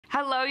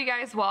Hello you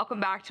guys,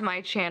 welcome back to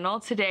my channel.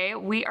 Today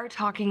we are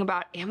talking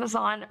about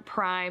Amazon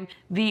Prime,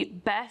 the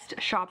best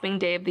shopping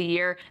day of the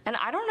year. And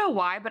I don't know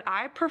why, but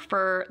I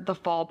prefer the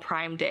fall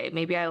Prime Day.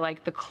 Maybe I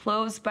like the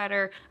clothes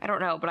better, I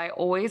don't know, but I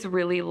always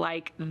really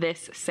like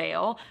this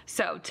sale.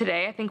 So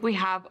today I think we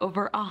have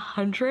over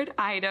 100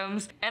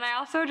 items. And I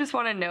also just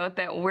want to note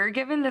that we're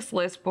given this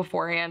list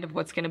beforehand of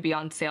what's going to be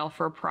on sale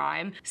for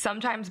Prime.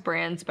 Sometimes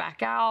brands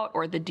back out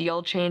or the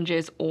deal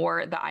changes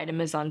or the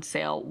item is on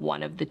sale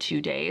one of the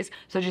 2 days.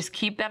 So just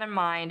keep that in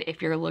mind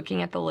if you're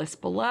looking at the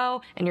list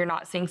below and you're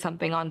not seeing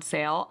something on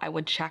sale. I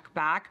would check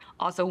back.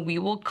 Also, we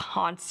will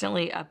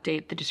constantly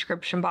update the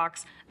description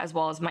box as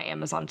well as my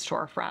Amazon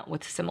storefront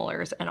with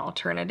similars and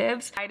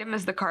alternatives. Item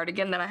is the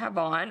cardigan that I have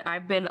on.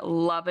 I've been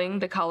loving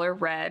the color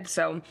red,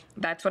 so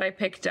that's what I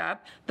picked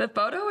up. The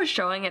photo is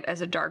showing it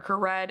as a darker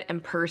red. In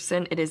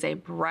person, it is a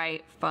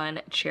bright,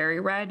 fun cherry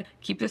red.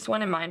 Keep this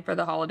one in mind for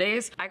the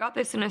holidays. I got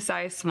this in a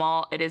size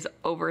small. It is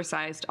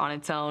oversized on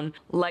its own,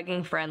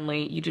 legging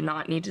friendly. You do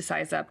not need to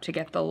size up to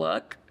get the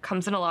look.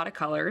 Comes in a lot of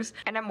colors,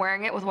 and I'm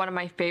wearing it with one of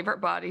my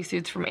favorite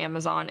bodysuits from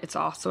Amazon. It's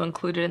also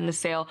included in the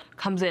sale.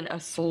 Comes in a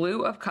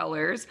slew of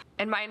colors.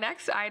 And my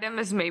next item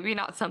is maybe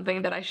not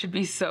something that I should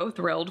be so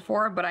thrilled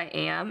for, but I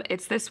am.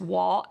 It's this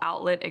wall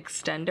outlet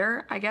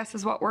extender, I guess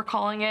is what we're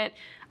calling it.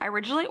 I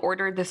originally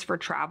ordered this for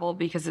travel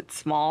because it's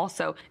small,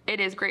 so it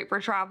is great for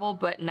travel,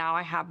 but now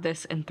I have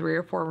this in 3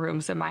 or 4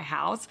 rooms in my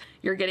house.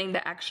 You're getting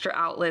the extra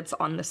outlets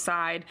on the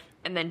side,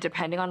 and then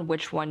depending on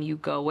which one you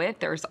go with,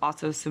 there's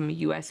also some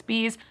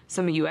USBs,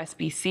 some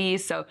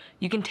USB-Cs, so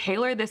you can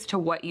tailor this to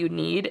what you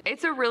need.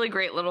 It's a really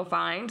great little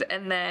find.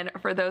 And then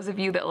for those of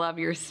you that love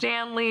your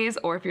Stanleys,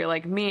 or if you're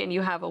like me and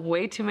you have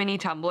way too many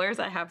tumblers,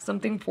 I have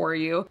something for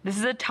you. This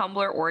is a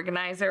Tumbler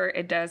Organizer.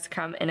 It does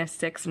come in a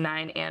 6,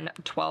 9, and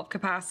 12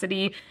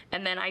 capacity.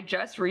 And then I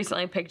just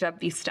recently picked up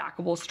these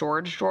stackable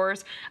storage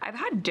drawers. I've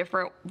had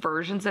different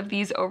versions of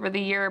these over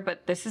the year,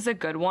 but this is a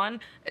good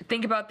one.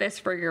 Think about this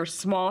for your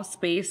small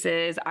spaces.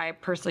 I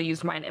personally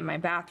use mine in my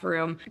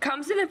bathroom. It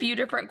comes in a few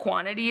different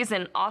quantities,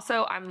 and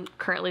also I'm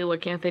currently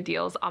looking at the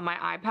deals on my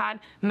iPad.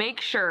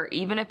 Make sure,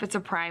 even if it's a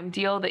Prime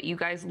deal, that you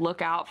guys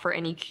look out for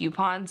any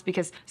coupons,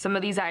 because some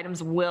of these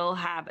items will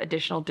have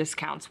additional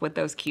discounts with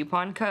those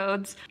coupon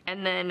codes.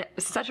 And then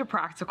such a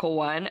practical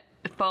one,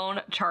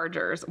 phone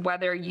chargers,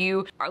 whether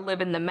you live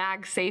in the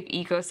MagSafe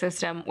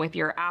ecosystem with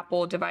your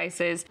Apple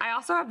devices. I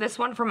also have this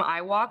one from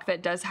iWalk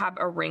that does have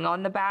a ring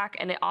on the back,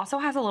 and it also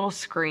has a little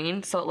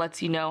screen so it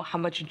lets you know how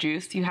much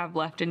juice you have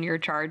left in your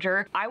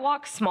charger.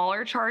 iWalk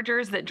smaller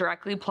chargers that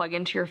directly plug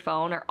into your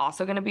phone are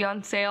also going to be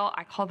on sale.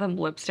 I call them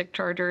lipstick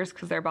chargers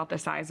because they're about the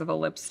size of a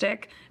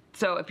lipstick.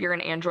 So if you're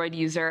an Android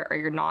user or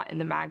you're not in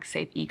the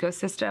MagSafe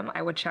ecosystem,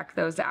 I would check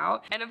those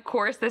out. And of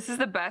course, this is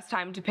the best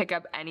time to pick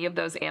up any of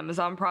those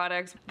Amazon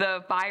products,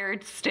 the Fire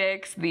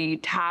Sticks, the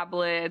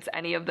tablets,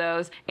 any of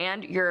those,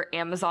 and your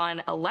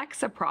Amazon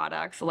Alexa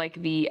products like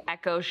the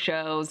Echo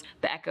Shows,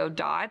 the Echo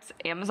Dots.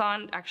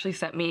 Amazon actually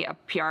sent me a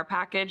PR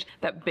package,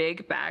 that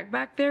big bag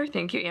back there.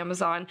 Thank you,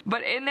 Amazon.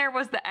 But in there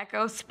was the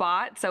Echo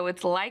Spot. So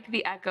it's like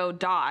the Echo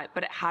Dot,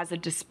 but it has a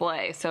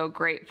display. So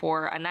great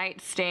for a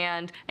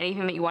nightstand,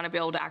 anything that you want to be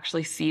able to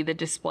actually see the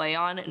display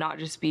on, not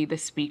just be the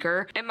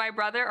speaker. And my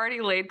brother already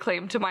laid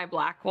claim to my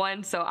black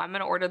one, so I'm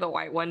gonna order the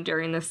white one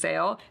during the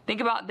sale. Think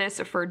about this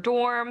for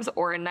dorms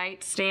or a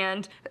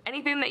nightstand,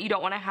 anything that you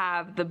don't wanna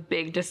have the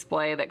big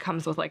display that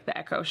comes with like the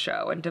Echo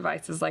Show and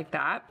devices like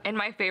that. And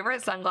my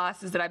favorite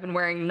sunglasses that I've been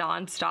wearing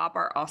nonstop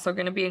are also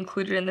gonna be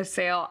included in the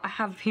sale. I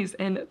have these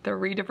in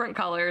 3 different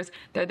colors.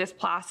 They're this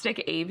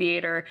plastic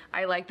aviator.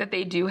 I like that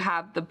they do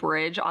have the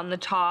bridge on the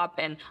top,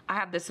 and I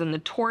have this in the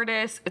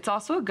tortoise. It's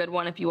also a good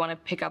one if you wanna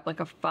pick up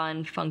like a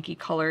fun, funky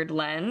colored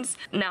lens.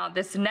 Now,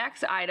 this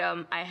next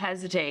item, I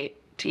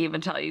hesitate to even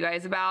tell you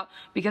guys about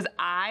because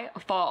I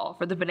fall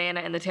for the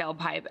banana in the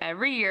tailpipe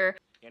every year.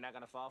 You're not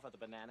gonna fall for the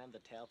banana in the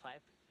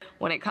tailpipe?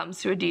 When it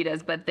comes to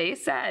Adidas, but they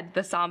said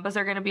the Sambas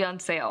are gonna be on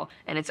sale,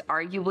 and it's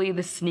arguably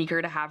the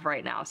sneaker to have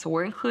right now. So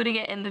we're including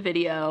it in the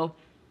video.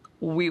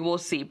 We will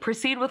see.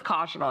 Proceed with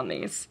caution on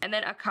these. And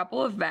then a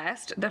couple of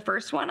vests. The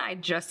first one I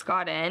just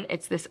got in.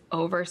 It's this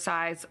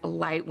oversized,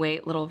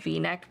 lightweight little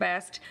V-neck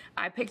vest.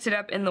 I picked it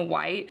up in the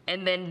white.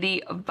 And then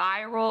the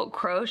viral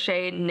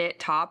crochet knit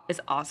top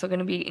is also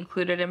gonna be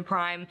included in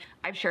Prime.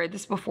 I've shared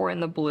this before in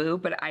the blue,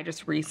 but I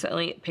just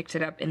recently picked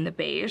it up in the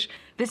beige.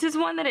 This is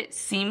one that it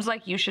seems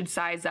like you should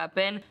size up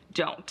in.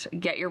 Don't.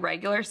 Get your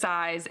regular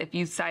size. If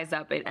you size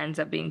up, it ends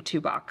up being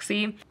too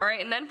boxy. All right,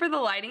 and then for the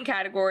lighting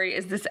category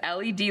is this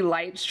LED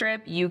light strip.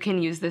 You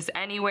can use this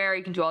anywhere.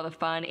 You can do all the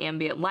fun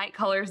ambient light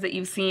colors that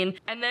you've seen.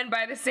 And then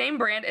by the same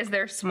brand is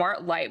their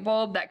smart light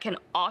bulb that can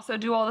also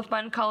do all the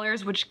fun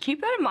colors, which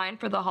keep that in mind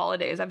for the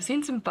holidays. I've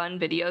seen some fun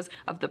videos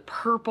of the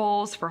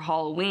purples for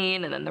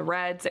Halloween and then the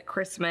reds at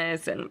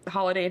Christmas and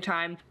holiday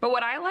time. But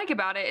what I like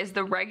about it is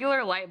the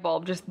regular light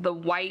bulb, just the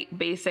white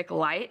basic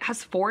light,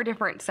 has 4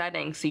 different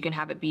settings. So you can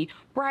have it be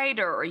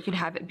brighter or you can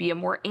have it be a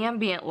more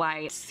ambient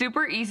light.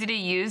 Super easy to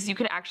use. You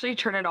can actually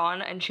turn it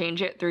on and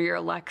change it through your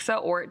Alexa,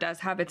 or it does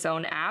have its its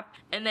own app.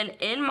 And then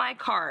in my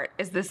cart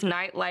is this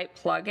night light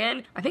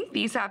plug-in. I think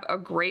these have a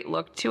great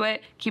look to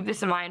it. Keep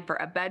this in mind for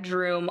a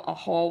bedroom, a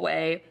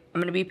hallway. I'm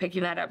gonna be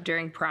picking that up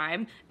during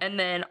Prime. And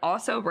then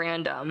also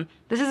random,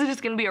 this is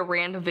just gonna be a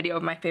random video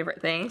of my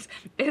favorite things,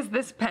 is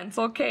this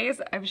pencil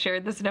case. I've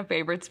shared this in a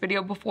favorites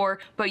video before,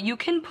 but you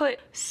can put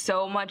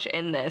so much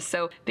in this.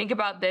 So think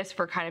about this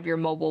for kind of your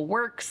mobile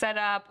work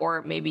setup,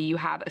 or maybe you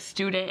have a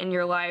student in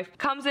your life.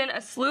 Comes in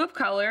a slew of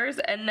colors,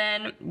 and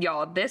then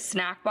y'all, this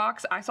snack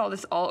box, I saw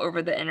this all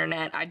over the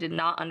internet. I did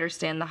not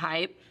understand the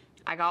hype.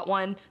 I got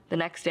one. The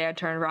next day I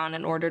turned around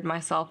and ordered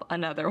myself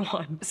another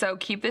one. So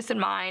keep this in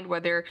mind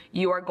whether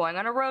you are going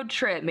on a road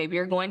trip, maybe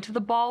you're going to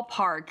the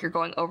ballpark, you're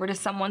going over to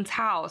someone's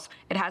house.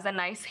 It has a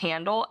nice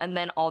handle, and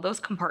then all those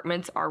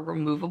compartments are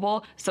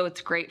removable, so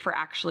it's great for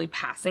actually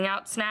passing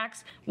out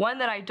snacks. One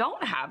that I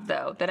don't have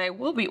though, that I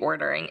will be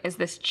ordering, is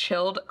this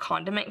chilled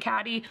condiment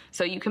caddy.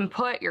 So you can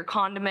put your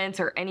condiments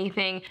or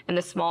anything in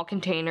the small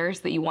containers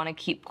that you want to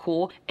keep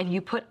cool, and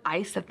you put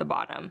ice at the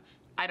bottom.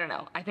 I don't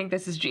know, I think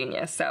this is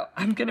genius, so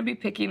I'm gonna be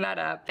picking that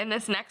up. And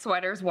this next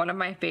sweater is one of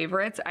my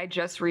favorites. I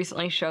just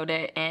recently showed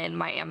it in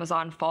my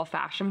Amazon fall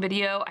fashion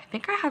video. I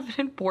think I have it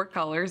in 4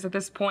 colors at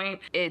this point.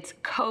 It's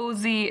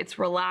cozy, it's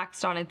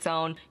relaxed on its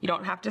own. You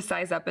don't have to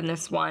size up in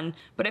this one,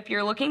 but if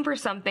you're looking for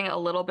something a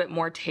little bit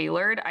more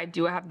tailored, I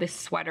do have this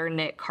sweater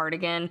knit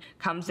cardigan.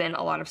 Comes in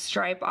a lot of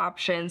stripe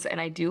options,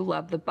 and I do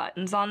love the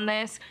buttons on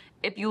this.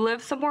 If you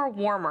live somewhere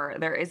warmer,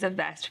 there is a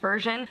vest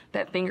version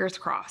that, fingers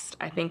crossed,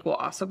 I think will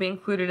also be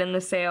included in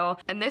the sale.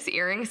 And this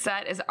earring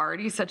set is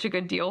already such a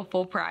good deal,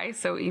 full price,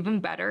 so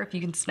even better if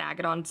you can snag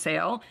it on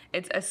sale.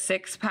 It's a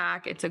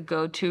 6-pack, it's a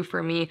go-to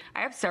for me. I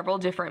have several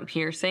different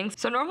piercings,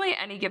 so normally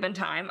at any given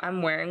time,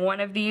 I'm wearing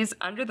one of these.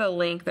 Under the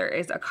link, there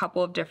is a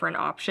couple of different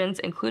options,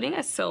 including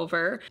a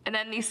silver. And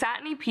then these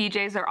satiny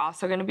PJs are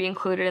also gonna be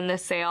included in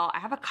this sale. I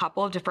have a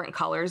couple of different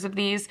colors of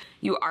these.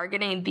 You are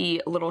getting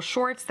the little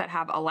shorts that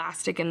have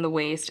elastic in the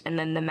waist, and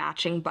then the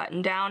matching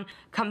button down.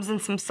 Comes in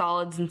some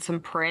solids and some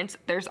prints.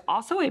 There's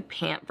also a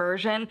pant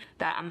version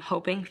that I'm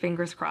hoping,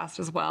 fingers crossed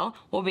as well,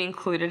 will be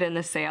included in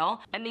the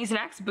sale. And these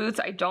next boots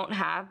I don't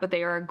have, but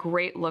they are a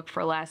great look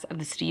for less of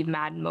the Steve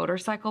Madden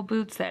motorcycle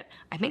boots that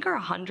I think are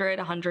 $100,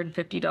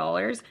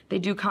 $150. They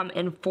do come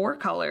in 4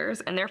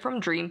 colors, and they're from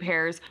Dream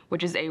Pairs,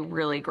 which is a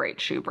really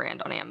great shoe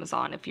brand on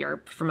Amazon if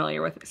you're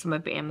familiar with some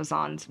of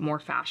Amazon's more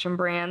fashion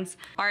brands.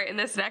 All right, and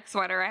this next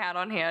sweater I had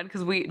on hand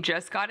because we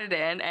just got it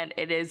in, and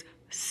it is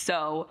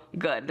so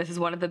good. This is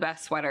one of the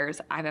best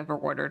sweaters I've ever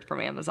ordered from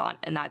Amazon,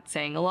 and that's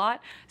saying a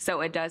lot.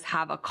 So it does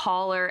have a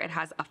collar, it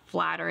has a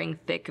flattering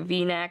thick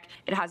v-neck,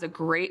 it has a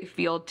great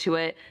feel to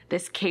it,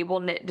 this cable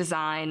knit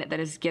design that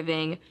is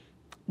giving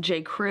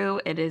J.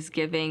 Crew, it is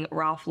giving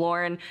Ralph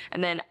Lauren,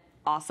 and then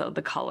also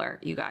the color,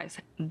 you guys.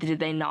 Did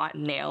they not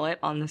nail it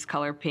on this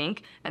color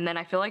pink? And then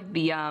I feel like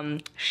the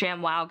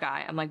ShamWow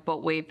guy, I'm like,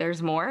 but wait,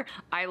 there's more.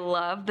 I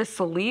love the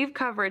sleeve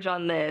coverage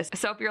on this.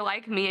 So if you're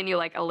like me and you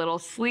like a little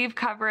sleeve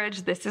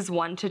coverage, this is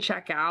one to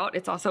check out.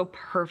 It's also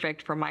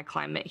perfect for my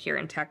climate here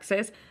in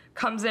Texas.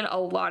 Comes in a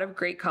lot of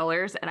great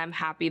colors, and I'm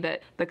happy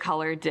that the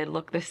color did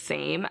look the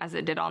same as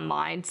it did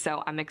online,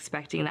 so I'm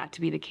expecting that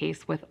to be the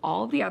case with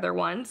all the other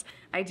ones.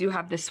 I do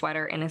have this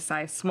sweater in a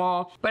size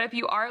small, but if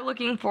you are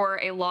looking for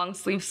a long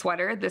sleeve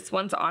sweater, this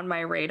one's on my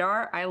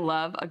radar. I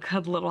love a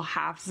good little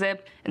half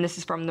zip, and this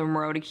is from the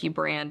Morodiki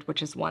brand,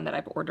 which is one that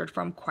I've ordered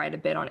from quite a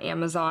bit on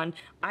Amazon.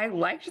 I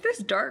liked this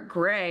dark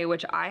gray,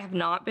 which I have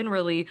not been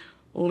really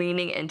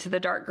leaning into the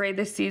dark gray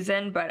this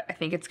season, but I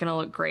think it's gonna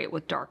look great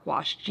with dark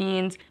wash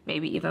jeans,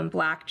 maybe even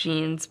black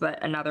jeans,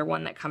 but another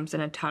one that comes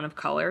in a ton of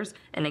colors.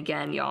 And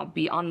again, y'all,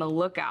 be on the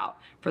lookout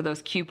for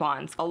those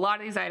coupons. A lot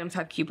of these items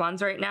have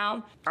coupons right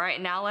now. All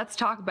right, now let's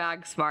talk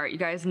Bag Smart. You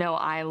guys know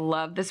I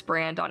love this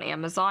brand on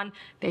Amazon.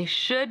 They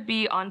should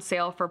be on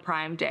sale for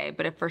Prime Day,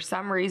 but if for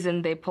some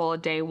reason they pull a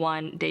day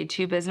 1, day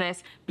 2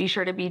 business, be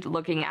sure to be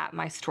looking at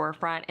my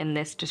storefront in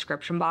this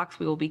description box.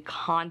 We will be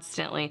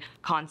constantly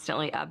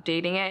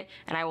updating it,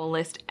 and I will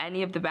list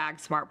any of the Bag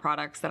Smart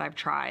products that I've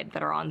tried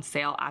that are on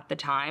sale at the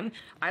time.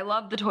 I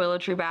love the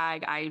toiletry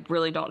bag. I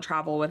really don't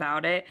travel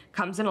without it.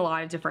 Comes in a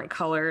lot of different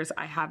colors.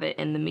 I have it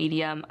in the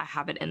medium, I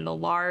have it in the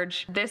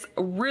large. This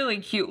really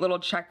cute little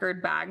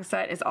checkered bag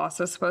set is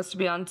also supposed to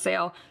be on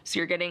sale, so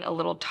you're getting a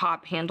little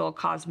top handle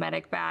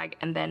cosmetic bag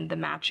and then the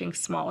matching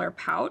smaller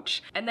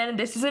pouch. And then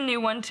this is a new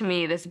one to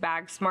me, this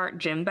Bag Smart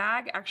gym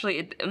bag. Actually,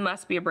 it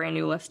must be a brand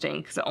new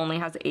listing because it only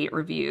has 8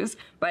 reviews,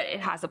 but it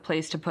has a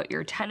place to put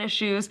your tennis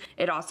shoes.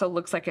 It also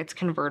looks like it's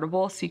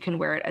convertible, so you can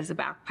wear it as a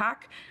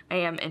backpack. I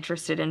am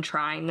interested in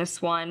trying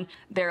this one.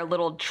 Their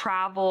little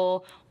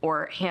travel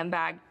or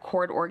handbag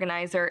cord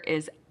organizer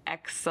is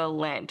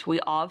excellent. We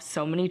all have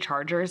so many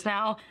chargers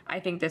now. I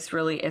think this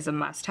really is a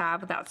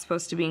must-have. That's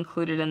supposed to be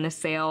included in the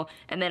sale.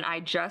 And then I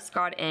just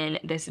got in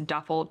this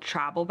duffel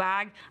travel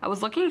bag. I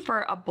was looking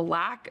for a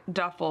black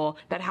duffel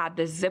that had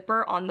the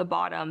zipper on the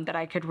bottom that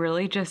I could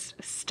really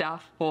just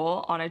stuff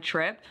full on a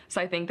trip.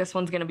 So I think this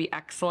one's gonna be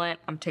excellent.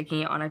 I'm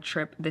taking it on a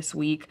trip this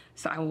week,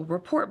 so I will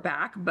report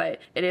back,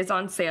 but it is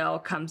on sale,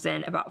 comes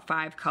in about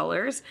 5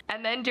 colors.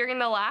 And then during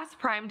the last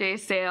Prime Day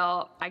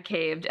sale, I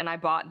caved and I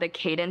bought the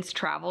Cadence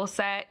travel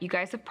set. You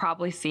guys have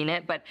probably seen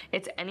it, but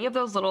it's any of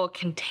those little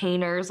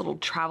containers, little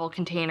travel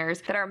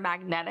containers that are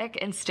magnetic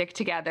and stick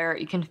together.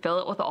 You can fill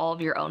it with all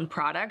of your own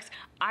products.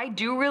 I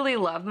do really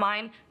love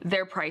mine.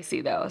 They're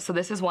pricey though, so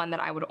this is one that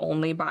I would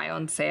only buy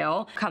on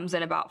sale. Comes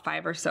in about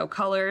 5 or so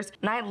colors,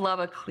 and I love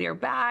a clear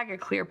bag, a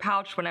clear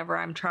pouch whenever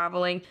I'm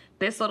traveling.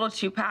 This little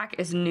 2-pack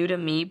is new to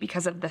me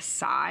because of the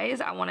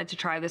size. I wanted to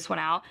try this one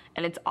out,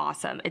 and it's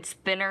awesome. It's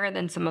thinner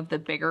than some of the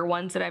bigger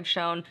ones that I've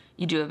shown.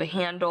 You do have a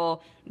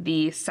handle,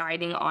 the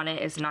siding on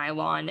it is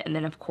nylon, and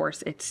then of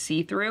course it's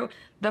see-through.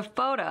 The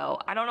photo,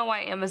 I don't know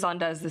why Amazon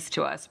does this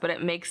to us, but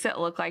it makes it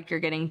look like you're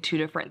getting 2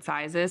 different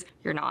sizes.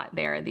 You're not.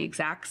 They're the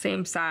exact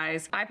same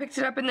size. I picked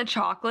it up in the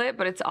chocolate,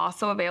 but it's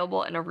also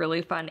available in a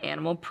really fun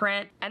animal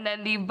print. And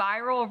then the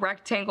viral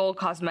rectangle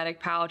cosmetic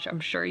pouch,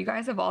 I'm sure you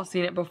guys have all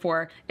seen it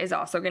before, is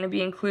also going to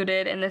be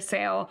included in the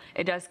sale.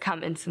 It does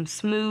come in some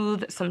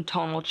smooth, some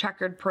tonal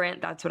checkered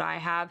print. That's what I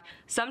have.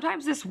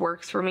 Sometimes this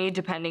works for me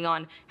depending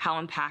on how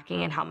I'm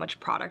packing and how much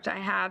product I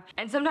have.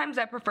 And sometimes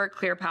I prefer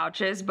clear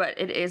pouches, but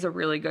it is a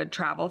really good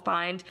travel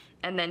find.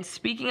 And then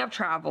speaking of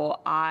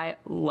travel, I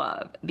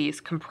love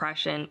these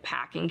compression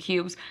packing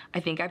cubes.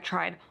 I think I've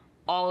tried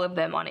all of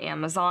them on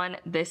Amazon.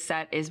 This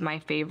set is my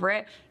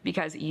favorite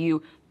because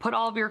you put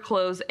all of your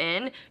clothes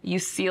in, you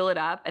seal it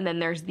up, and then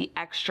there's the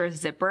extra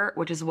zipper,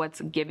 which is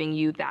what's giving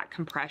you that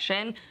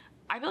compression.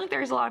 I feel like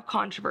there's a lot of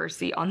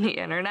controversy on the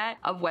internet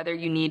of whether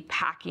you need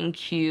packing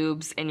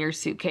cubes in your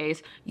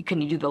suitcase. You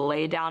can do the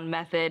lay down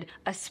method,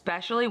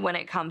 especially when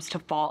it comes to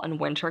fall and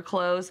winter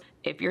clothes.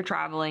 If you're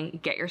traveling,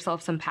 get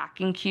yourself some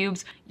packing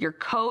cubes. Your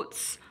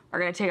coats are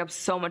gonna take up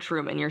so much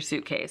room in your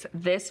suitcase.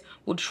 This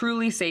will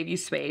truly save you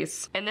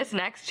space. And this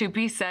next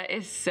 2-piece set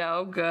is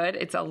so good.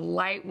 It's a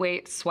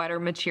lightweight sweater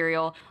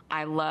material.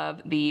 I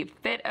love the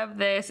fit of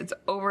this. It's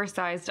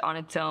oversized on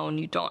its own.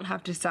 You don't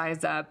have to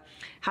size up.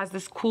 Has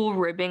this cool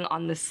ribbing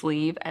on the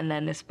sleeve and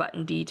then this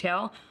button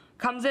detail.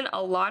 Comes in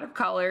a lot of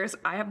colors.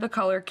 I have the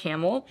color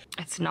camel.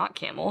 It's not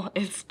camel,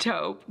 it's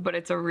taupe, but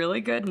it's a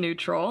really good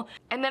neutral.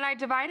 And then I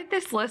divided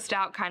this list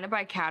out kind of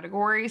by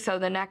category. So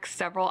the next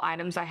several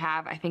items I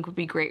have I think would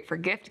be great for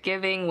gift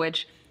giving,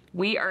 which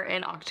we are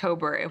in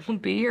October. It will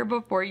be here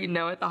before you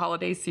know it, the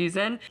holiday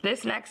season.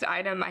 This next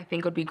item I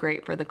think would be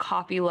great for the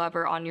coffee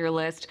lover on your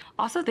list.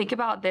 Also think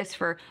about this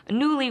for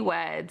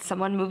newlyweds,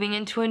 someone moving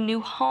into a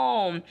new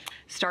home,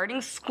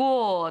 starting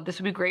school. This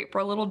would be great for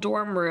a little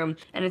dorm room.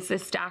 And it's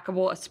this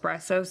stackable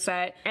espresso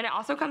set. And it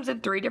also comes in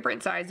 3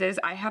 different sizes.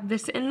 I have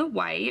this in the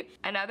white.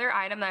 Another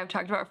item that I've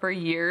talked about for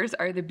years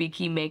are the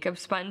Beaky makeup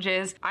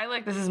sponges. I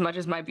like this as much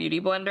as my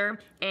beauty blender,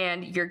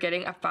 and you're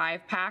getting a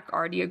 5-pack,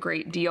 already a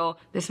great deal.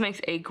 This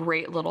makes a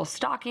great little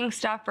stocking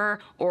stuffer,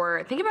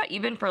 or think about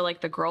even for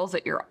like the girls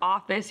at your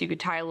office, you could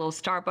tie a little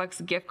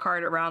Starbucks gift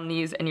card around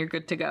these and you're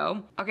good to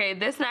go. Okay,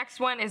 this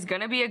next one is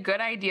gonna be a good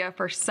idea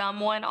for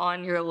someone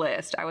on your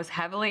list. I was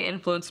heavily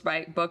influenced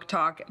by Book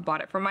Talk,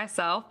 bought it for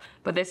myself,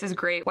 but this is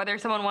great. Whether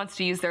someone wants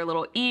to use their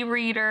little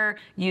e-reader,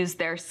 use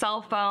their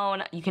cell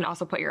phone, you can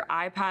also put your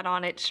iPad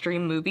on it,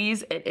 stream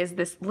movies. It is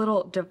this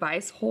little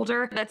device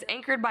holder that's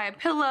anchored by a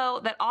pillow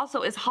that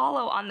also is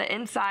hollow on the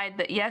inside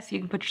that, yes, you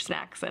can put your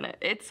snacks in it.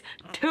 It's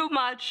too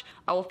much.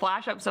 I will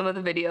flash up some of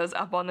the videos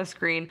up on the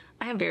screen.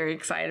 I am very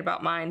excited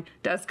about mine.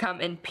 It does come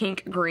in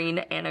pink, green,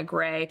 and a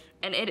gray,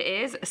 and it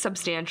is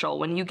substantial.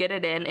 When you get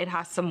it in, it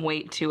has some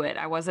weight to it.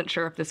 I wasn't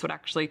sure if this would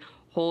actually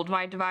hold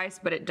my device,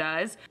 but it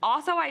does.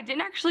 Also, I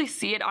didn't actually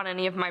see it on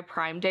any of my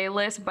Prime Day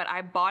lists, but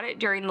I bought it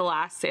during the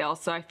last sale,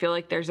 so I feel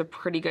like there's a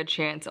pretty good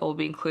chance it will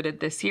be included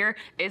this year,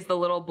 is the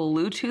little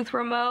Bluetooth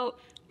remote.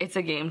 It's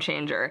a game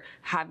changer.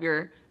 Have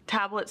your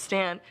tablet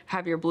stand,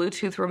 have your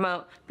Bluetooth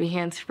remote, be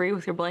hands-free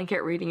with your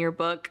blanket, reading your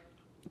book.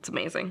 It's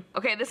amazing.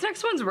 Okay, this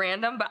next one's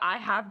random, but I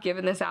have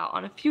given this out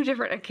on a few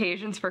different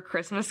occasions for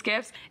Christmas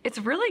gifts. It's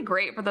really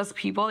great for those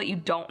people that you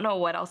don't know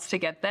what else to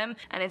get them,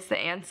 and it's the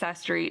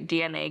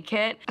AncestryDNA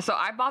kit. So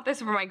I bought this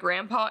for my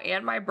grandpa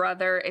and my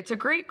brother. It's a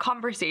great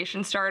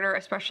conversation starter,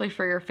 especially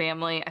for your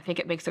family. I think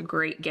it makes a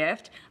great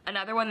gift.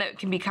 Another one that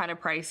can be kind of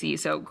pricey,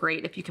 so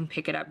great if you can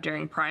pick it up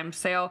during Prime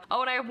sale.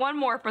 Oh, and I have one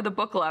more for the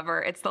book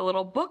lover. It's the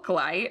little book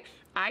light.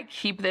 I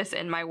keep this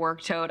in my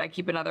work tote. I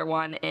keep another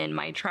one in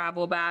my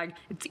travel bag.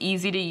 It's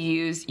easy to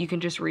use. You can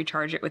just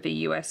recharge it with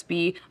a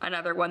USB.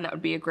 Another one that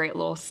would be a great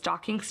little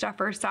stocking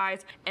stuffer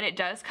size. And it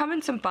does come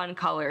in some fun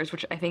colors,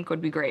 which I think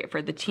would be great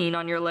for the teen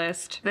on your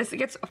list. This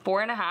gets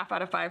 4.5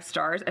 out of 5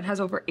 stars and has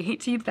over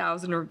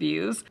 18,000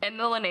 reviews. And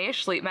the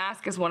Laneige sleep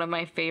mask is one of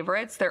my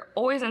favorites. They're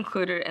always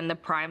included in the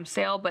Prime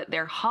sale, but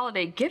their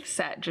holiday gift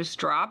set just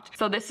dropped.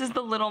 So this is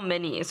the little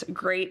minis.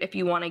 Great if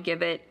you want to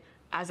give it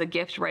as a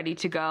gift ready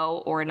to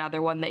go, or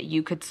another one that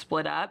you could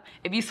split up.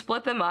 If you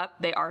split them up,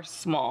 they are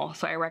small,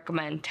 so I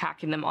recommend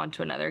tacking them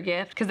onto another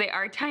gift because they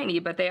are tiny,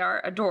 but they are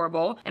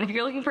adorable. And if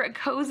you're looking for a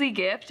cozy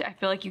gift, I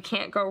feel like you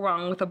can't go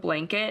wrong with a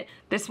blanket.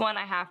 This one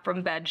I have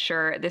from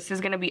Bedsure. This is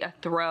gonna be a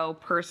throw,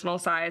 personal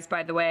size,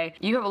 by the way.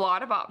 You have a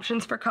lot of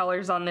options for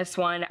colors on this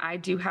one. I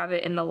do have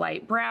it in the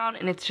light brown,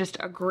 and it's just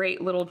a great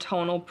little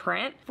tonal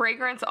print.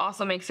 Fragrance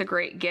also makes a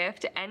great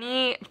gift.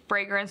 Any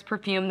fragrance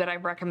perfume that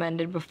I've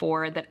recommended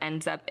before that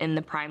ends up in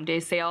the Prime Day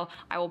sale,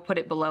 I will put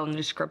it below in the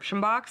description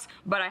box.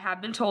 But I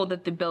have been told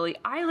that the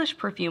BillieEllish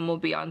perfume will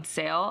be on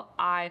sale.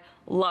 I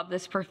love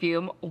this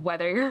perfume,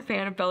 whether you're a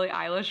fan of Billie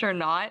Eilish or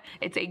not.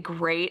 It's a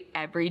great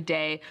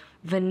everyday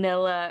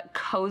vanilla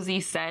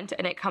cozy scent,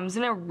 and it comes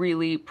in a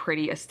really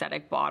pretty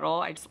aesthetic bottle.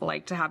 I just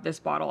like to have this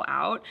bottle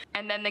out.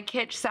 And then the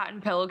Kitsch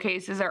satin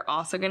pillowcases are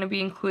also going to be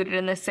included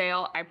in the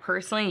sale. I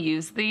personally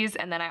use these,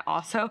 and then I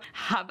also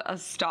have a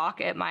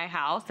stock at my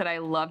house that I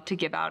love to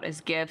give out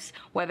as gifts,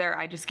 whether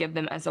I just give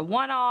them as a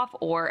one-off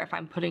or if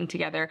I'm putting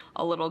together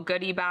a little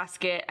goodie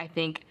basket. I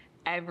think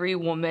every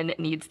woman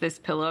needs this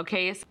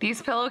pillowcase.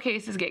 These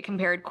pillowcases get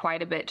compared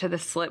quite a bit to the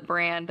Slip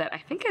brand that I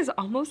think is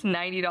almost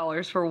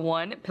 $90 for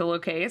one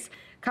pillowcase.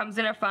 Comes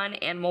in a fun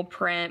animal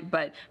print,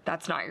 but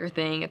that's not your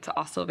thing. It's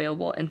also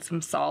available in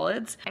some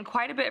solids. And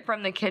quite a bit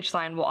from the Kitsch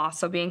line will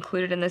also be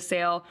included in the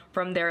sale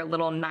from their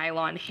little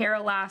nylon hair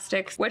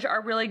elastics, which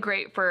are really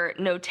great for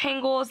no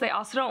tangles. They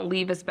also don't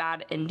leave as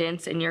bad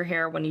indents in your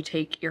hair when you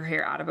take your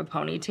hair out of a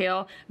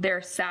ponytail.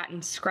 Their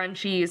satin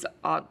scrunchies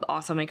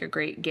also make a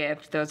great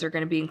gift. Those are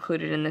going to be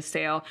included in the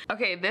sale.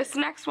 Okay, this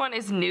next one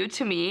is new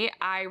to me.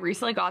 I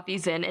recently got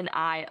these in and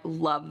I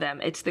love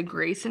them. It's the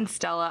Grace and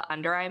Stella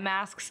under eye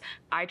masks.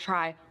 I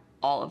try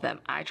all of them.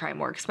 I try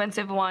more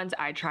expensive ones,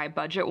 I try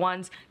budget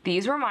ones.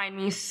 These remind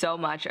me so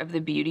much of the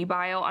Beauty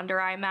Bio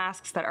under eye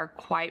masks that are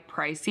quite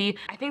pricey.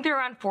 I think they're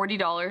around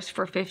 $40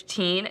 for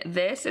 15.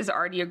 This is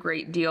already a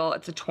great deal.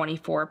 It's a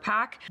 24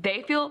 pack.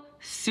 They feel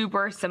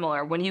super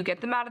similar. When you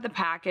get them out of the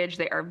package,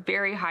 they are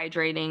very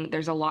hydrating.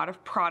 There's a lot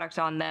of product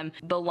on them.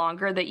 The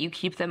longer that you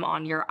keep them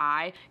on your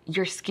eye,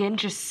 your skin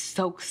just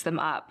soaks them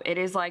up. It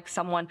is like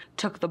someone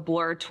took the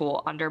blur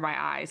tool under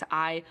my eyes.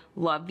 I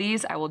love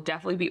these. I will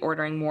definitely be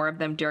ordering more of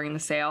them during the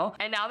sale.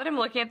 And now that I'm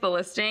looking at the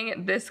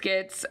listing, this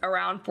gets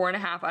around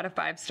 4.5 out of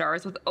 5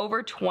 stars with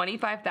over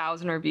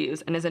 25,000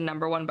 reviews and is a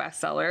 #1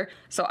 bestseller.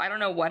 So I don't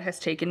know what has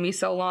taken me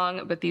so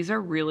long, but these are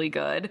really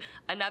good.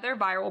 Another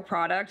viral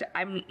product,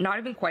 I'm not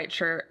even quite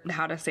sure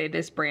how to say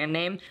this brand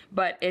name,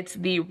 but it's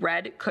the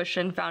Red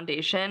Cushion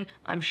Foundation.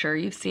 I'm sure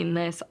you've seen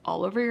this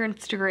all over your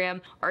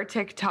Instagram or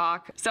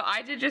TikTok. So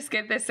I did just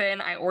get this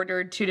in. I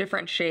ordered 2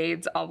 different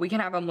shades. We can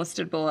have them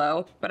listed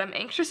below, but I'm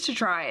anxious to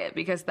try it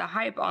because the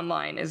hype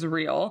online is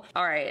real.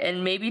 All right,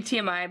 and maybe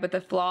TMI, but the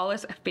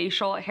Flawless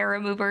Facial Hair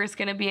Remover is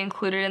gonna be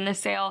included in the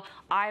sale.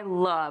 I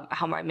love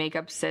how my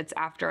makeup sits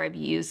after I've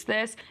used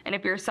this. And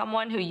if you're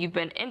someone who you've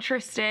been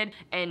interested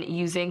in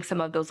using some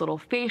of those little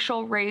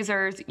facial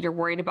razors, you're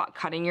worried about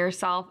cutting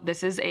yourself,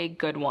 this is a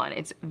good one.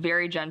 It's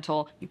very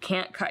gentle. You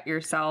can't cut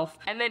yourself.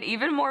 And then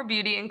even more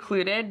beauty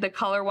included, the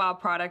ColorWow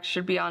products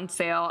should be on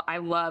sale. I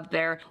love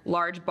their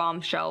large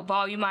bombshell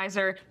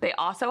volumizer. They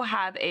also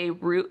have a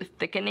root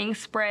thickening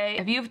spray.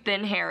 If you have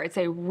thin hair, it's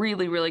a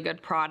really, really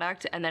good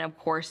product. And then of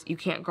course, you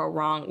can't go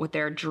wrong with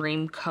their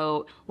Dream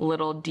Coat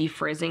little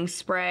defrizzing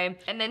spray.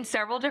 And then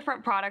several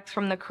different products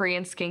from the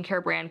Korean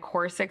skincare brand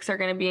COSRX are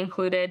going to be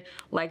included,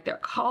 like their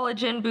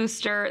collagen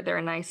booster, their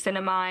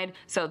niacinamide.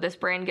 So this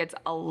brand gets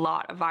a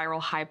lot of viral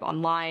hype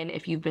online.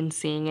 If you've been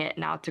seeing it,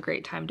 now it's a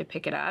great time to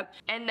pick it up.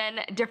 And then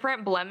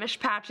different blemish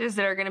patches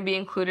that are going to be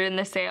included in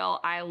the sale.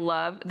 I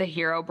love the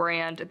Hero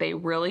brand. They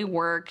really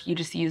work. You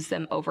just use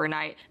them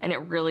overnight and it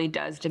really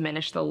does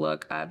diminish the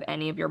look of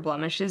any of your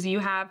blemishes you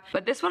have.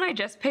 But this one I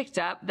just picked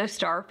up, the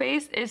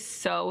Starface, is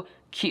so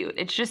cute.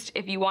 It's just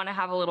if you want to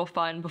have a little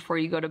fun before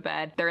you go to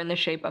bed. They're in the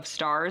shape of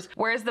stars,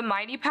 whereas the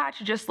Mighty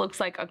Patch just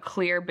looks like a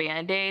clear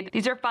band-aid.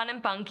 These are fun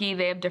and funky.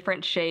 They have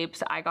different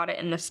shapes. I got it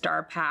in the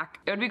star pack.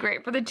 It would be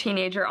great for the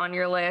teenager on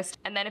your list.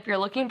 And then if you're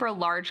looking for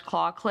large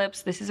claw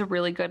clips, this is a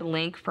really good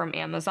link from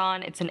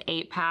Amazon. It's an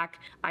 8-pack.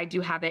 I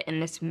do have it in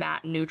this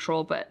matte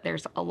neutral, but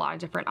there's a lot of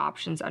different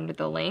options under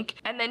the link.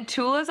 And then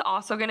Tula's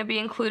also going to be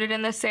included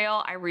in the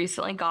sale. I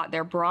recently got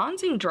their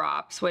bronzing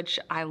drops, which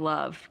I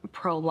love,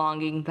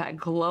 prolonging that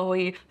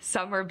glowy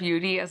summer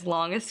beauty as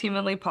long as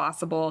humanly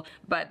possible.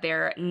 But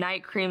their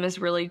night cream is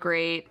really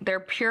great.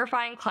 Their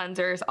purifying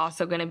cleanser is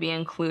also going to be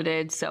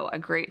included, so a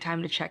great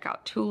time to check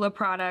out Tula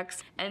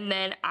products. And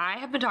then I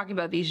have been talking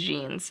about these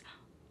jeans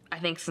I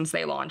think since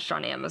they launched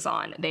on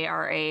Amazon. They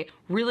are a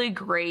really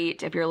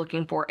great, if you're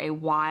looking for a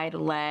wide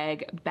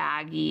leg,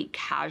 baggy,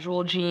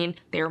 casual jean.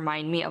 They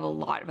remind me of a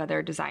lot of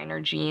other designer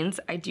jeans.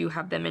 I do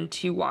have them in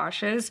 2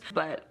 washes,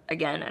 but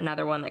again,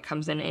 another one that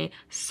comes in a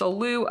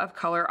slew of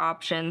color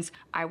options.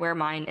 I wear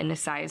mine in a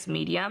size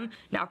medium.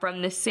 Now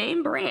from the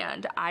same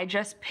brand, I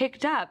just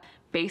picked up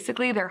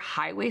basically their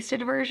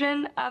high-waisted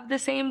version of the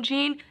same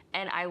jean,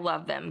 and I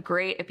love them.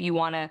 Great if you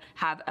want to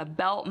have a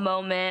belt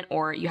moment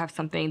or you have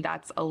something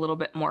that's a little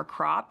bit more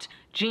cropped.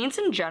 Jeans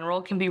in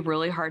general can be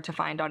really hard to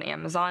find on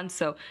Amazon,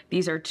 so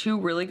these are 2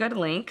 really good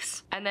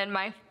links. And then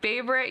my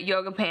favorite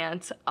yoga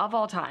pants of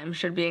all time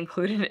should be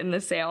included in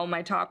the sale,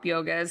 my top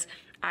yogas.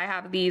 I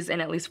have these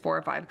in at least 4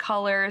 or 5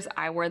 colors.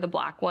 I wear the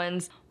black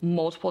ones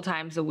multiple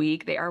times a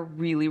week. They are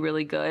really,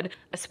 really good,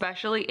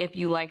 especially if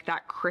you like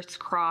that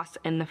crisscross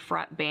in the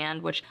front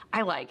band, which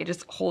I like. It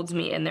just holds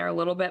me in there a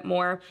little bit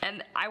more.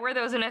 And I wear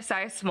those in a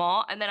size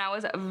small, and then I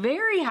was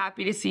very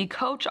happy to see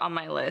Coach on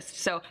my list.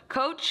 So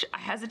Coach, I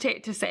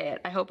hesitate to say it.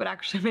 I hope it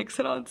actually makes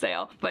it on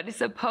sale, but it's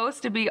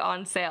supposed to be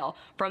on sale.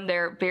 From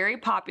their very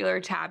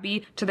popular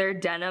tabby to their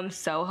denim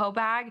Soho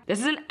bag. This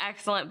is an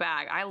excellent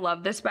bag. I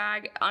love this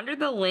bag. Under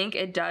the link,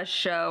 it does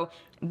show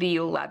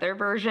the leather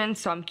version,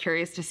 so I'm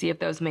curious to see if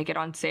those make it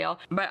on sale.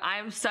 But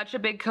I'm such a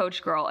big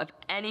Coach girl. If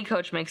any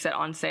Coach makes it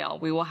on sale,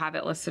 we will have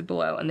it listed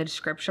below in the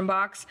description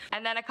box.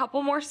 And then a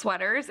couple more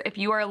sweaters. If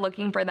you are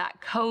looking for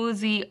that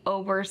cozy,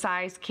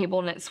 oversized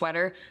cable knit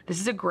sweater,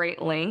 this is a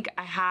great link.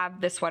 I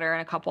have this sweater in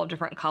a couple of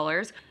different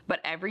colors,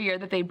 but every year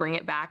that they bring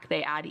it back,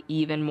 they add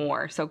even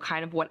more. So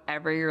kind of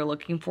whatever you're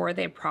looking for,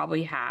 they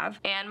probably have.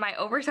 And my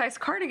oversized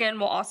cardigan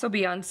will also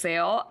be on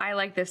sale. I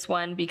like this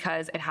one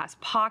because it has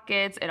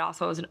pockets. It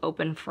also has an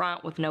open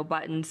front with no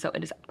buttons, so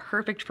it is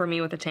perfect for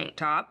me with a tank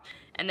top.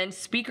 And then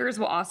speakers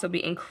will also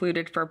be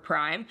included for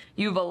Prime.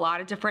 You have a lot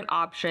of different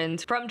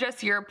options, from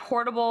just your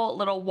portable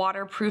little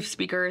waterproof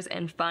speakers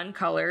in fun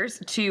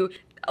colors to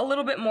a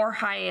little bit more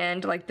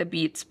high-end, like the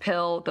Beats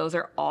Pill. Those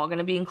are all going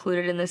to be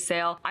included in this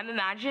sale. I'm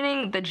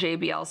imagining the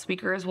JBL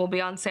speakers will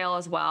be on sale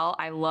as well.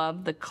 I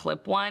love the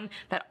clip one.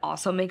 That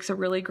also makes a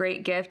really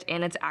great gift,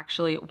 and it's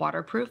actually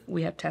waterproof.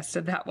 We have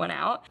tested that one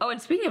out. Oh,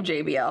 and speaking of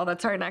JBL,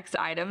 that's our next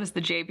item, is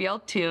the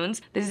JBL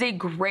Tunes. This is a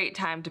great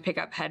time to pick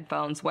up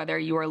headphones, whether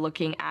you are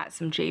looking at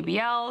some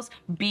JBLs,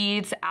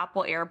 Beats,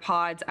 Apple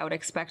AirPods. I would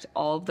expect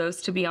all of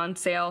those to be on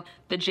sale.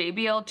 The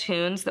JBL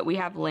Tunes that we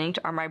have linked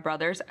are my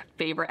brother's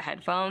favorite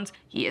headphones.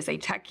 He is a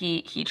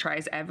techie. He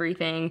tries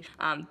everything.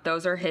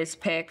 Those are his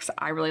picks.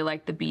 I really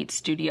like the Beats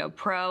Studio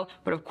Pro,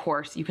 but of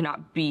course you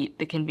cannot beat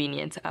the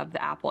convenience of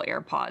the Apple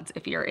AirPods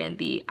if you're in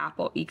the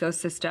Apple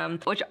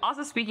ecosystem. Which,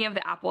 also speaking of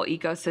the Apple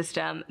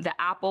ecosystem, the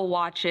Apple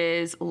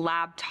Watches,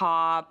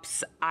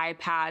 laptops,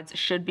 iPads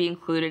should be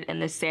included in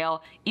the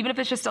sale. Even if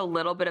it's just a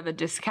little bit of a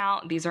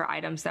discount, these are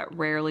items that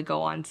rarely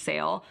go on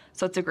sale,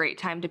 so it's a great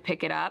time to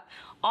pick it up.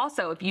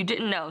 Also, if you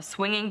didn't know,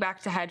 swinging back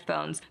to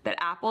headphones, that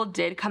Apple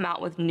did come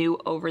out with new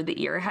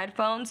over-the-ear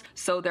headphones.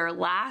 So their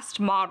last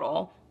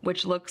model,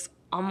 which looks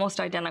almost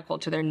identical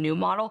to their new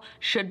model,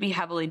 should be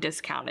heavily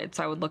discounted,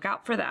 so I would look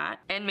out for that.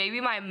 And maybe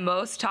my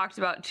most talked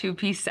about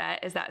 2-piece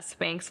set is that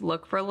Spanx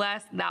Look for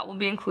Less. That will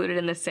be included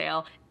in the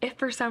sale. If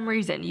for some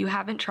reason you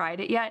haven't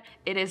tried it yet,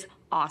 it is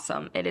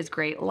awesome. It is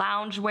great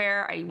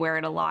loungewear. I wear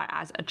it a lot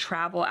as a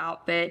travel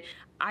outfit.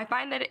 I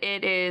find that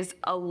it is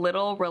a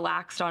little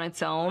relaxed on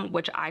its own,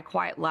 which I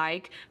quite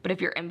like, but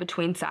if you're in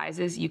between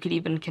sizes, you could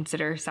even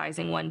consider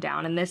sizing one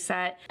down in this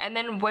set. And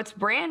then what's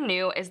brand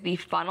new is the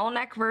funnel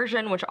neck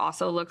version, which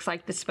also looks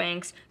like the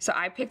Spanx. So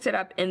I picked it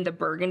up in the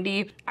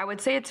burgundy. I would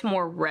say it's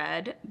more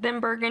red than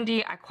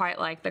burgundy. I quite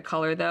like the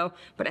color though,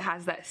 but it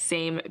has that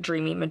same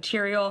dreamy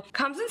material.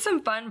 Comes in some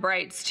fun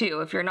brights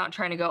too. If you're not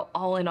trying to go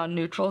all in on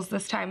neutrals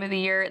this time of the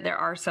year, there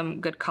are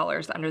some good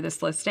colors under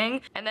this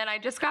listing. And then I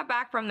just got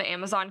back from the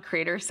Amazon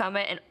Creator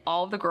Summit, and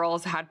all of the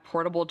girls had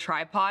portable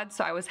tripods,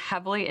 so I was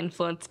heavily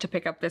influenced to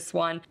pick up this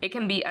one. It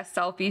can be a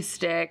selfie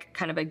stick,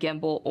 kind of a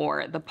gimbal,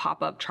 or the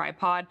pop-up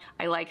tripod.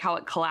 I like how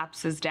it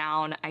collapses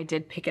down. I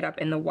did pick it up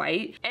in the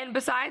white. And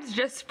besides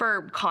just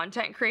for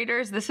content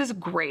creators, this is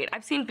great.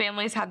 I've seen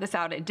families have this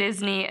out at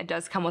Disney. It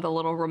does come with a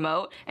little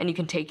remote, and you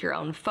can take your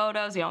own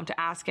photos. You don't have to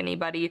ask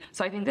anybody.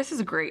 So I think this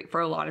is great for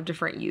a lot of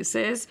different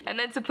uses. And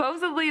then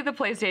supposedly the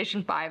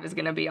PlayStation 5 is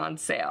gonna be on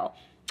sale.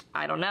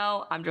 I don't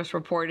know, I'm just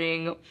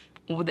reporting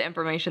with the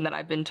information that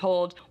I've been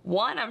told.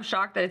 One, I'm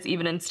shocked that it's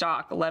even in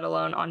stock, let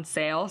alone on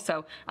sale.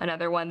 So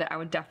another one that I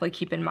would definitely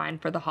keep in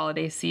mind for the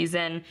holiday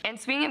season. And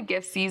speaking of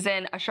gift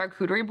season, a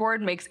charcuterie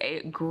board makes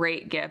a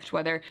great gift,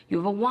 whether you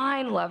have a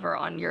wine lover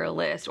on your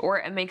list or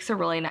it makes a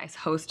really nice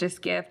hostess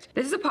gift.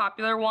 This is a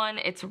popular one.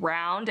 It's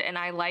round, and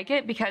I like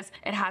it because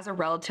it has a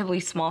relatively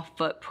small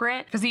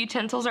footprint, because the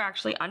utensils are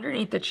actually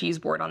underneath the cheese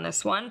board on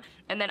this one.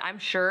 And then I'm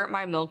sure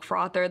my milk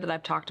frother that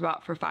I've talked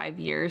about for 5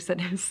 years, that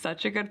is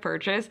such a good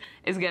purchase,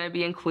 is gonna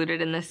be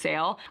included in the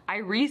sale. I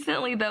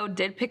recently though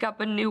did pick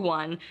up a new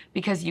one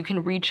because you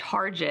can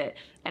recharge it.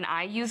 And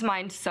I use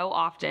mine so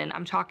often,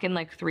 I'm talking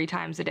like 3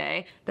 times a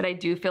day, that I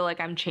do feel like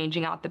I'm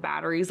changing out the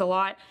batteries a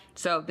lot.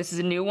 So this is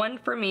a new one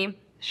for me.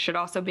 should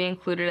also be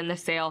included in the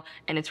sale,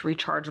 and it's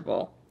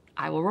rechargeable.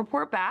 I will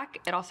report back.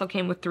 It also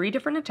came with 3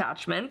 different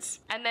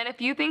attachments. And then a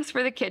few things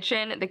for the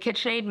kitchen. The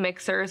KitchenAid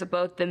mixers,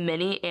 both the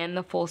mini and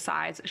the full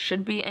size,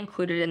 should be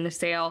included in the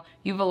sale.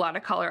 You have a lot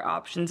of color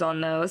options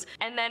on those.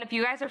 And then if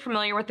you guys are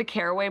familiar with the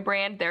Caraway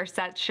brand, their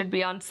sets should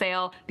be on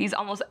sale. These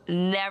almost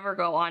never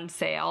go on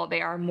sale.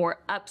 They are a more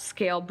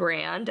upscale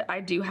brand.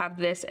 I do have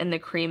this in the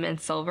cream and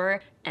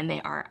silver, and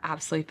they are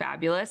absolutely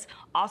fabulous.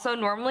 Also,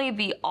 normally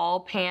the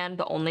all pan,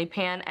 the only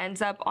pan,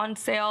 ends up on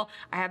sale.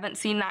 I haven't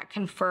seen that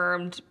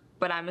confirmed,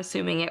 but I'm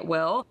assuming it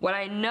will. What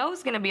I know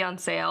is gonna be on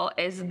sale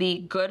is the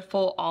Good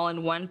Full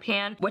All-in-One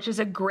pan, which is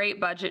a great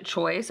budget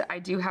choice. I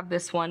do have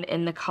this one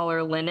in the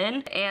color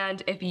linen.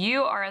 And if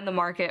you are in the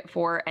market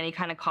for any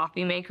kind of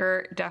coffee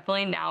maker,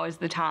 definitely now is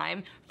the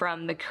time.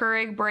 From the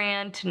Keurig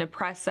brand to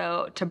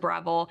Nespresso to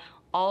Breville,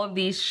 all of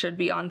these should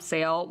be on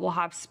sale. We'll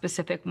have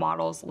specific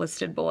models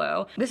listed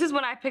below. This is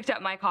when I picked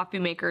up my coffee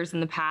makers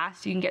in the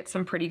past. You can get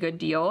some pretty good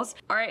deals.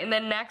 All right, and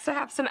then next I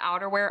have some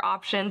outerwear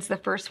options. The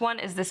first one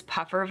is this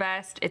puffer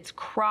vest. It's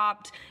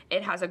cropped.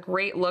 It has a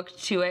great look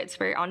to it. It's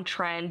very on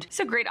trend.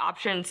 It's a great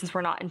option since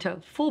we're not into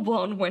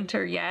full-blown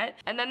winter yet.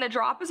 And then the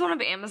Drop is one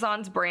of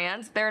Amazon's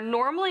brands. They're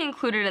normally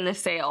included in the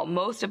sale,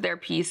 most of their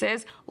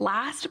pieces.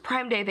 Last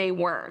Prime Day they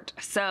weren't.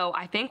 So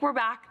I think we're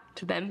back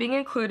to them being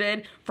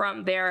included,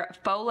 from their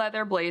faux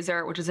leather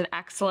blazer, which is an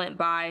excellent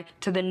buy,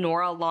 to the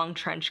Nora long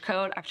trench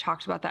coat. I've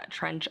talked about that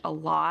trench a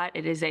lot.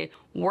 It is a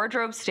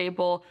wardrobe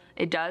staple.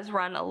 It does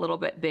run a little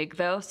bit big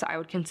though, so I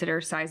would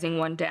consider sizing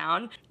one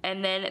down.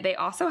 And then they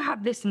also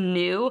have this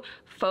new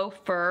faux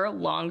fur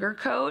longer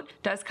coat.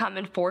 It does come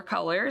in 4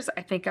 colors.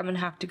 I think I'm gonna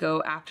have to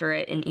go after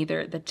it in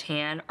either the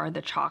tan or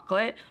the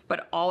chocolate,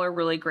 but all are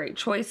really great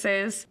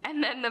choices.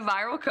 And then the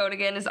viral coat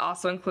again is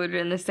also included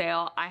in the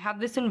sale. I have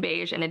this in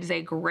beige and it is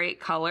a great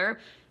color.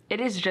 It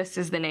is just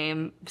as the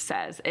name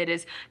says. It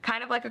is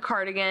kind of like a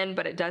cardigan,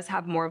 but it does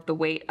have more of the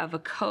weight of a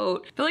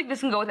coat. I feel like this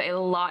can go with a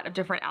lot of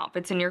different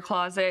outfits in your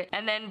closet.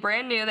 And then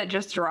brand new that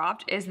just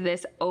dropped is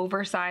this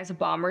oversized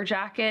bomber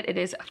jacket. It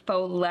is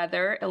faux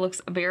leather. It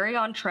looks very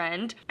on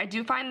trend. I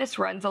do find this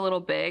runs a little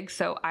big,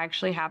 so I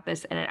actually have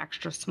this in an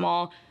extra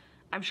small.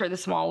 I'm sure the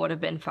small would have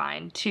been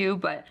fine too,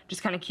 but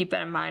just kind of keep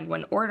that in mind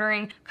when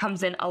ordering.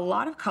 Comes in a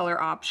lot of color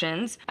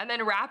options. And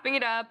then wrapping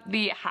it up,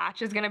 the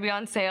hatch is gonna be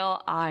on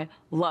sale. I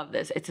love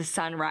this. It's a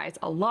sunrise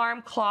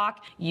alarm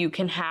clock. You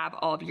can have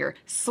all of your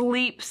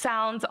sleep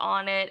sounds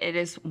on it. It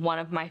is one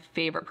of my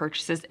favorite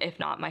purchases, if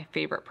not my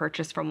favorite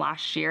purchase from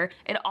last year.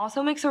 It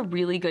also makes a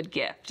really good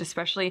gift,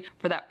 especially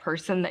for that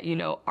person that you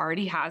know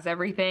already has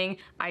everything.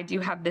 I do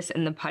have this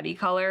in the putty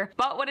color,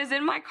 but what is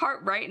in my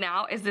cart right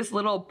now is this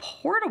little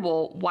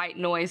portable white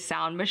noise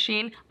sound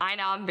machine. I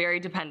now am very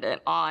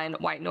dependent on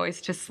white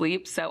noise to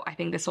sleep, so I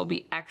think this will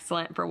be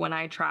excellent for when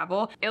I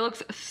travel. It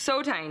looks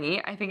so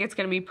tiny. I think it's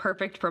gonna be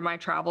perfect for my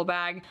travel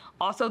bag.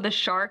 Also, the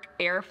Shark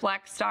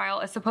Airflex style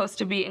is supposed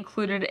to be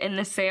included in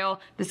the sale.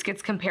 This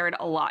gets compared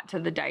a lot to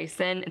the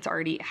Dyson. It's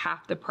already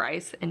half the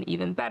price, and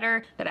even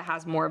better that it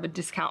has more of a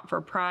discount for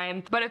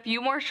Prime. But a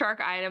few more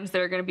Shark items that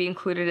are gonna be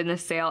included in the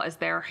sale is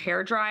their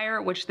hair dryer,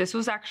 which this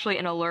was actually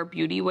an Allure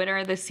Beauty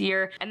winner this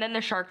year. And then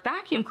the Shark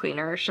vacuum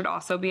cleaner should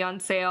also be on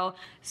sale.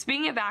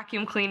 Speaking of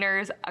vacuum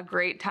cleaners, a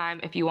great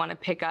time if you want to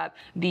pick up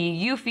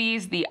the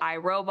Eufys, the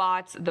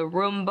iRobots, the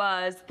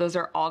Roombas. Those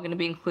are all going to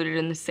be included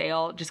in the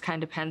sale. Just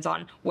kind of depends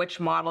on which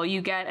model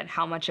you get and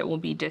how much it will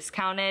be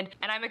discounted.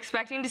 And I'm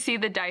expecting to see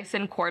the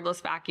Dyson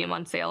cordless vacuum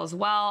on sale as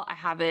well. I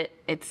have it.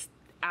 It's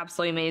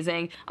absolutely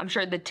amazing. I'm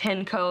sure the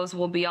Tincos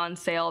will be on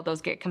sale.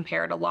 Those get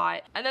compared a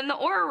lot. And then the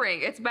Oura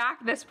Ring, it's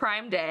back this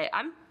Prime Day.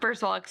 I'm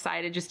first of all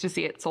excited just to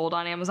see it sold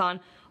on Amazon,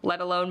 let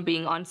alone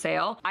being on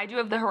sale. I do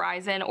have the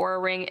Horizon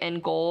Oura Ring in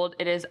gold.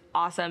 It is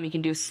awesome. You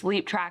can do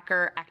sleep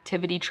tracker,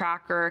 activity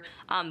tracker.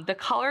 The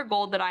color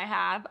gold that I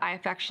have, I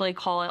affectionately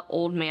call it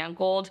old man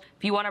gold.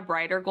 If you want a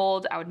brighter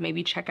gold, I would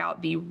maybe check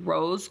out the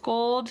rose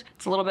gold.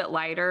 It's a little bit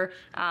lighter,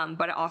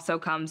 but it also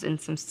comes in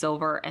some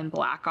silver and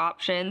black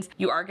options.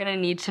 You are gonna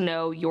need to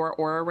know your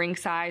Oura Ring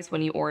size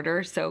when you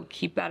order, so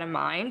keep that in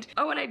mind.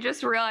 Oh, and I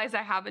just realized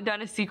I haven't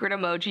done a secret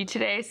emoji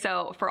today,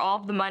 so for all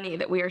of the money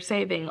that we are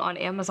saving on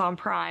Amazon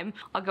Prime,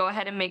 I'll go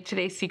ahead and make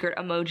today's secret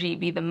emoji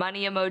be the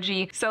money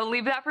emoji. So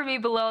leave that for me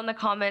below in the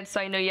comments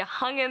so I know you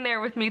hung in there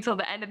with me till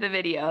the end of the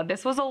video.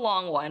 This was a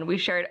long one. We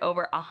shared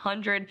over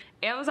 100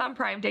 Amazon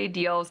Prime Day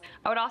deals.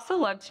 I would also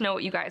love to know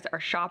what you guys are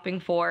shopping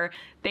for.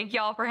 Thank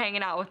y'all for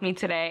hanging out with me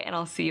today, and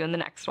I'll see you in the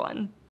next one.